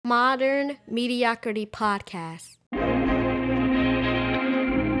Modern Mediocrity Podcast.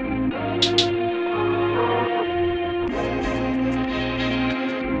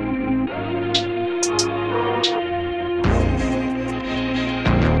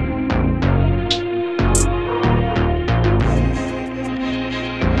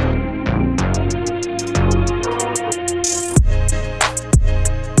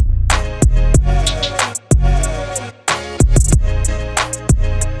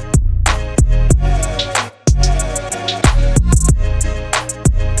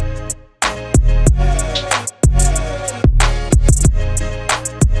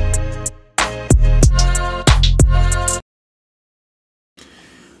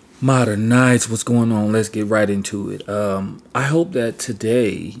 Modern Nights, what's going on? Let's get right into it. I hope that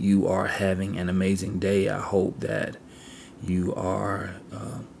today you are having an amazing day. I hope that you are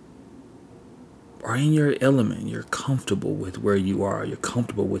in your element. You're comfortable with where you are. You're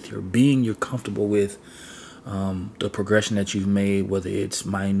comfortable with your being. You're comfortable with the progression that you've made, whether it's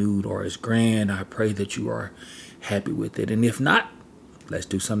minute or it's grand. I pray that you are happy with it. And if not, let's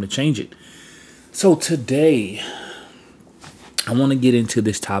do something to change it. So today, I want to get into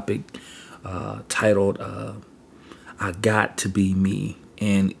this topic titled I Got to Be Me.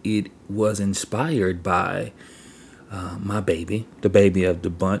 And it was inspired by my baby, the baby of the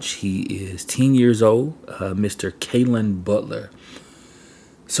bunch. He is 10 years old, Mr. Kalen Butler.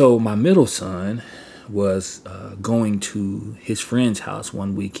 So my middle son was going to his friend's house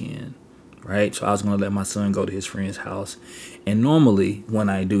one weekend, right? So I was going to let my son go to his friend's house. And normally when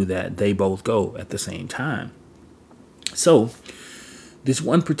I do that, they both go at the same time. So this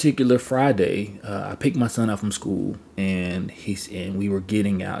one particular Friday, I picked my son up from school, and we were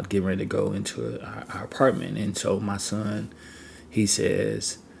getting ready to go into our apartment. And so my son, he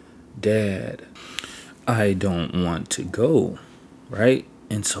says, "Dad, I don't want to go," right?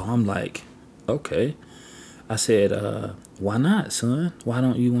 And so I'm like, okay. I said, "Why not, son? Why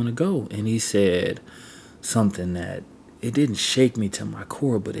don't you want to go?" And he said something that it didn't shake me to my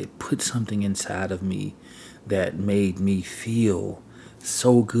core, but it put something inside of me that made me feel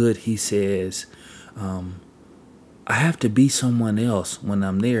so good. He says, I have to be someone else when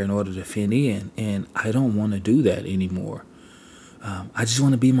I'm there in order to fit in, and I don't want to do that anymore. I just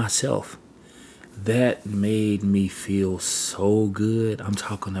want to be myself. That made me feel so good. I'm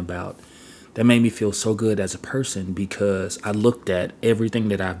talking about that made me feel so good as a person, because I looked at everything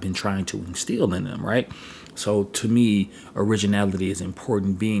that I've been trying to instill in them, right? So to me, originality is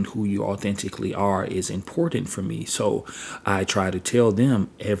important. Being who you authentically are is important for me. So I try to tell them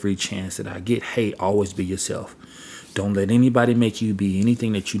every chance that I get, hey, always be yourself. Don't let anybody make you be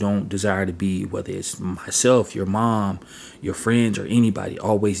anything that you don't desire to be, whether it's myself, your mom, your friends, or anybody.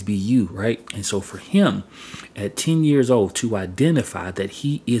 Always be you, right? And so for him, at 10 years old, to identify that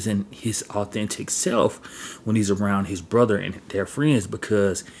he isn't his authentic self when he's around his brother and their friends,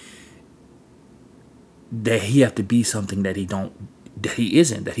 because that he have to be something that he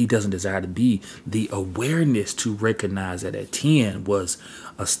doesn't desire to be. The awareness to recognize that at 10 was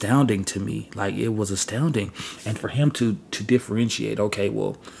astounding to me. Like, it was astounding. And for him to differentiate, okay,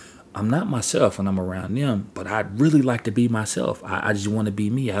 well, I'm not myself when I'm around them, but I'd really like to be myself. I just want to be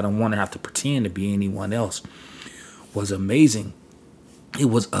me. I don't want to have to pretend to be anyone else. Was amazing. It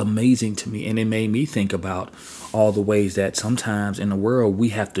was amazing to me. And it made me think about all the ways that sometimes in the world we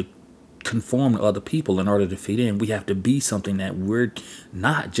have to conform to other people in order to fit in. We have to be something that we're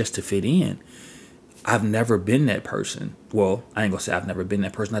not just to fit in. I've never been that person. Well, I ain't gonna say I've never been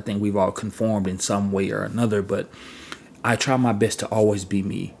that person. I think we've all conformed in some way or another, but I try my best to always be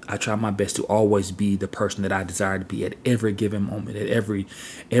me. I try my best to always be the person that I desire to be at every given moment, at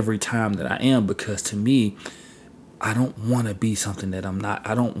every time that I am, because to me, I don't want to be something that I'm not.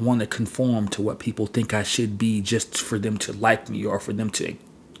 I don't want to conform to what people think I should be just for them to like me or for them to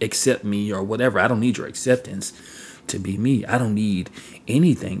accept me or whatever. I don't need your acceptance to be me. I don't need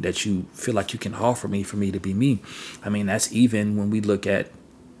anything that you feel like you can offer me for me to be me. I mean, that's even when we look at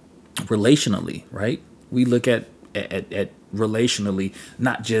relationally, right? We look at relationally,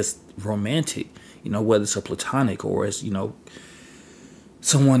 not just romantic, whether it's a platonic or it's,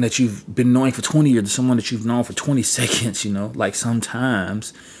 someone that you've been knowing for 20 years, someone that you've known for 20 seconds, like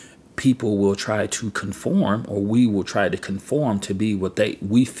sometimes people will try to conform, or we will try to conform to be what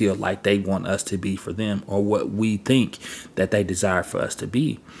we feel like they want us to be for them, or what we think that they desire for us to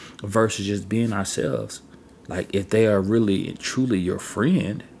be, versus just being ourselves. Like, if they are really and truly your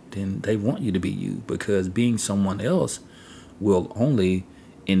friend, then they want you to be you, because being someone else will only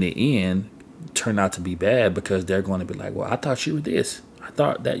in the end turn out to be bad, because they're going to be like, well, I thought you were this. I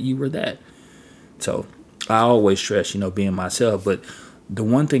thought that you were that. So I always stress, being myself. But the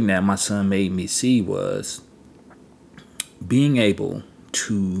one thing that my son made me see was being able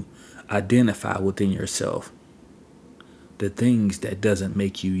to identify within yourself the things that doesn't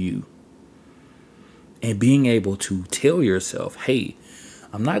make you you, and being able to tell yourself, hey,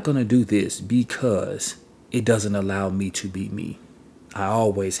 I'm not going to do this because it doesn't allow me to be me. I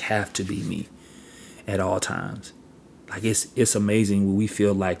always have to be me at all times. Like it's amazing when we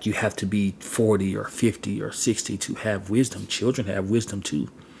feel like you have to be 40 or 50 or 60 to have wisdom. Children have wisdom too.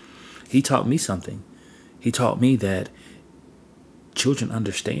 He taught me something. He taught me that children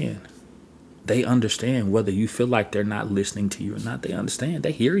understand. They understand whether you feel like they're not listening to you or not. They understand.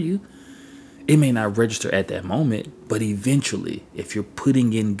 They hear you. It may not register at that moment, but eventually, if you're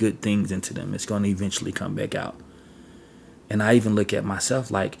putting in good things into them, it's going to eventually come back out. And I even look at myself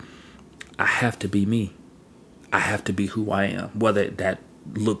like I have to be me. I have to be who I am, whether that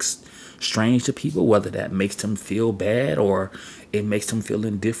looks strange to people, whether that makes them feel bad or it makes them feel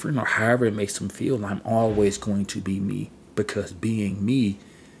indifferent or however it makes them feel. I'm always going to be me, because being me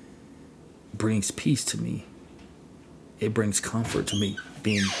brings peace to me. It brings comfort to me,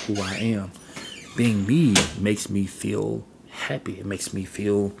 being who I am. Being me makes me feel happy. It makes me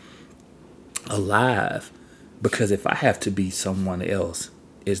feel alive, because if I have to be someone else,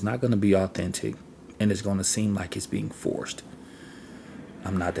 it's not going to be authentic. And it's going to seem like it's being forced.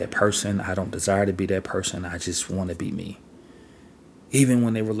 I'm not that person. I don't desire to be that person. I just want to be me. Even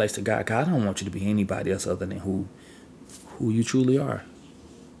when it relates to God, God don't want you to be anybody else other than who you truly are.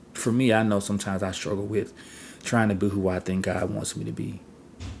 For me, I know sometimes I struggle with trying to be who I think God wants me to be,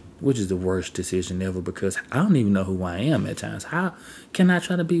 which is the worst decision ever, because I don't even know who I am at times. How can I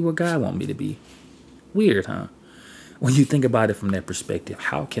try to be what God wants me to be? Weird, huh? When you think about it from that perspective,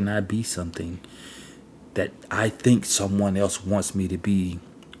 how can I be something that I think someone else wants me to be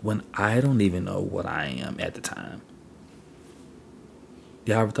when I don't even know what I am at the time?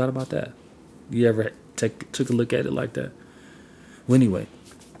 Y'all ever thought about that? You ever took a look at it like that? Well, anyway,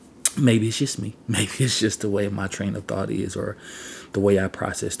 maybe it's just me. Maybe it's just the way my train of thought is, or the way I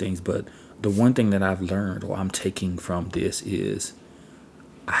process things. But the one thing that I've learned, or I'm taking from this, is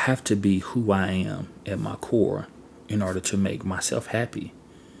I have to be who I am at my core in order to make myself happy.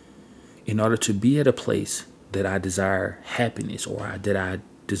 In order to be at a place that I desire happiness, or that I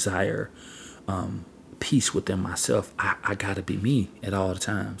desire peace within myself, I gotta be me at all the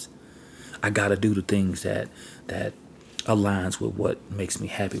times. I gotta do the things that aligns with what makes me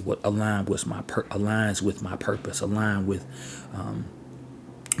happy, what aligns with my purpose, align with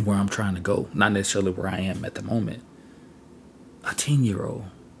where I'm trying to go, not necessarily where I am at the moment. A 10-year-old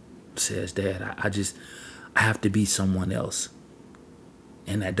says, Dad, I have to be someone else.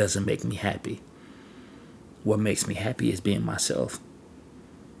 And that doesn't make me happy. What makes me happy is being myself.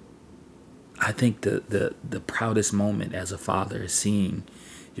 I think the proudest moment as a father is seeing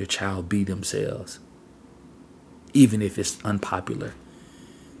your child be themselves. Even if it's unpopular.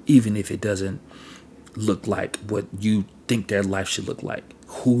 Even if it doesn't look like what you think their life should look like.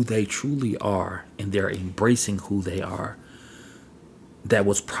 Who they truly are, and they're embracing who they are. That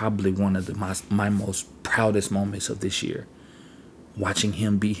was probably one of my most proudest moments of this year. Watching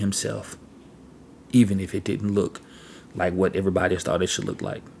him be himself, even if it didn't look like what everybody else thought it should look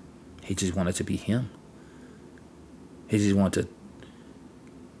like. He just wanted to be him. He just wanted to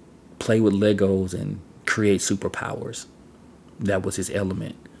play with Legos and create superpowers. That was his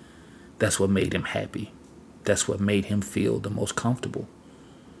element. That's what made him happy. That's what made him feel the most comfortable.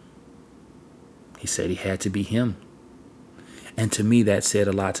 He said he had to be him. And to me, that said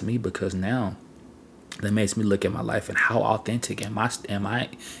a lot to me, because now that makes me look at my life and how authentic am I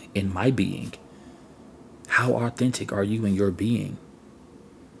in my being? How authentic are you in your being?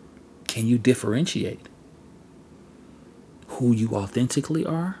 Can you differentiate who you authentically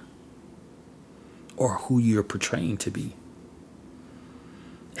are or who you're portraying to be?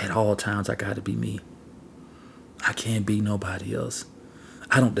 At all times, I gotta be me. I can't be nobody else.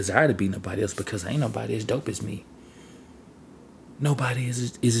 I don't desire to be nobody else, because ain't nobody as dope as me. Nobody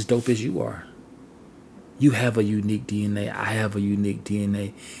is as dope as you are. You have a unique DNA. I have a unique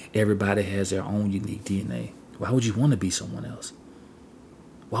DNA. Everybody has their own unique DNA. Why would you want to be someone else?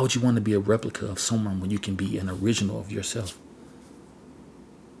 Why would you want to be a replica of someone when you can be an original of yourself?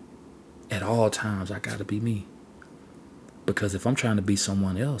 At all times, I gotta be me. Because if I'm trying to be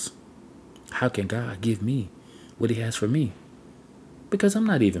someone else, how can God give me what he has for me? Because I'm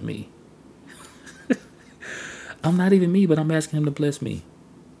not even me. I'm not even me, but I'm asking him to bless me.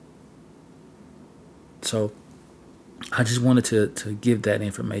 So I just wanted to give that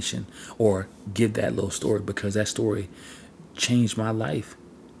information, or give that little story, because that story changed my life.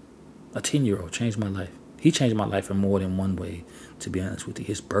 A 10-year-old changed my life. He changed my life in more than one way, to be honest with you.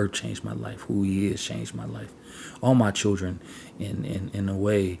 His birth changed my life. Who he is changed my life. All my children, in a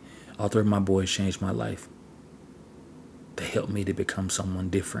way, all three of my boys changed my life. They helped me to become someone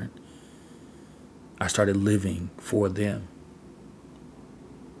different. I started living for them.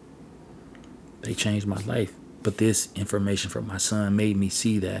 They changed my life. But this information from my son made me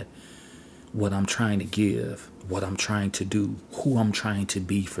see that what I'm trying to give, what I'm trying to do, who I'm trying to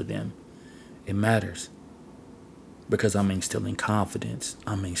be for them, it matters. Because I'm instilling confidence.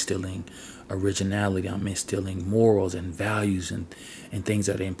 I'm instilling originality. I'm instilling morals and values and things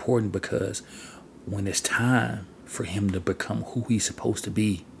that are important, because when it's time for him to become who he's supposed to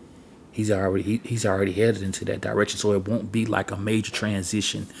be, he's already headed into that direction. So it won't be like a major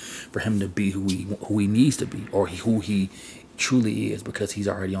transition for him to be who he needs to be, or who he truly is, because he's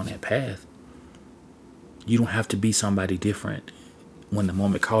already on that path. You don't have to be somebody different when the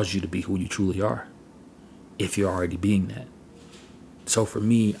moment calls you to be who you truly are, if you're already being that. So for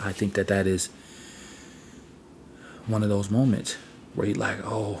me, I think that is one of those moments where you're like,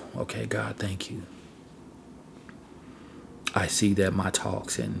 oh, okay, God, thank you. I see that my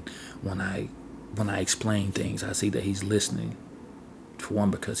talks, and when I explain things, I see that he's listening. For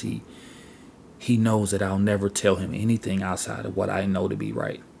one, because he knows that I'll never tell him anything outside of what I know to be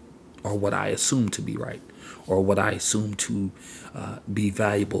right, or what I assume to be right, or what I assume to be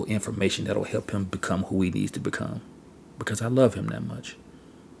valuable information that'll help him become who he needs to become. Because I love him that much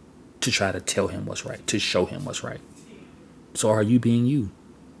to try to tell him what's right, to show him what's right. So are you being you?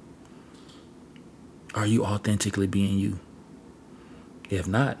 Are you authentically being you? If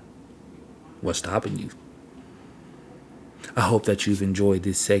not, what's stopping you? I hope that you've enjoyed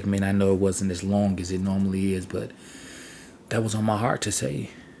this segment. I know it wasn't as long as it normally is, but that was on my heart to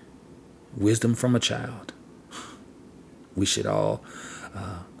say. Wisdom from a child. We should all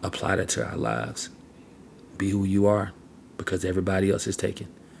apply that to our lives. Be who you are, because everybody else is taken.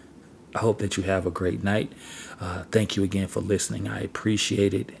 I hope that you have a great night. Thank you again for listening. I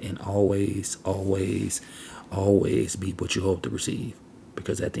appreciate it. And always, always, always be what you hope to receive.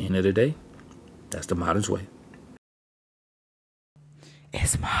 Because at the end of the day, that's the Modern's way.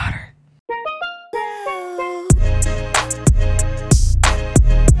 It's modern.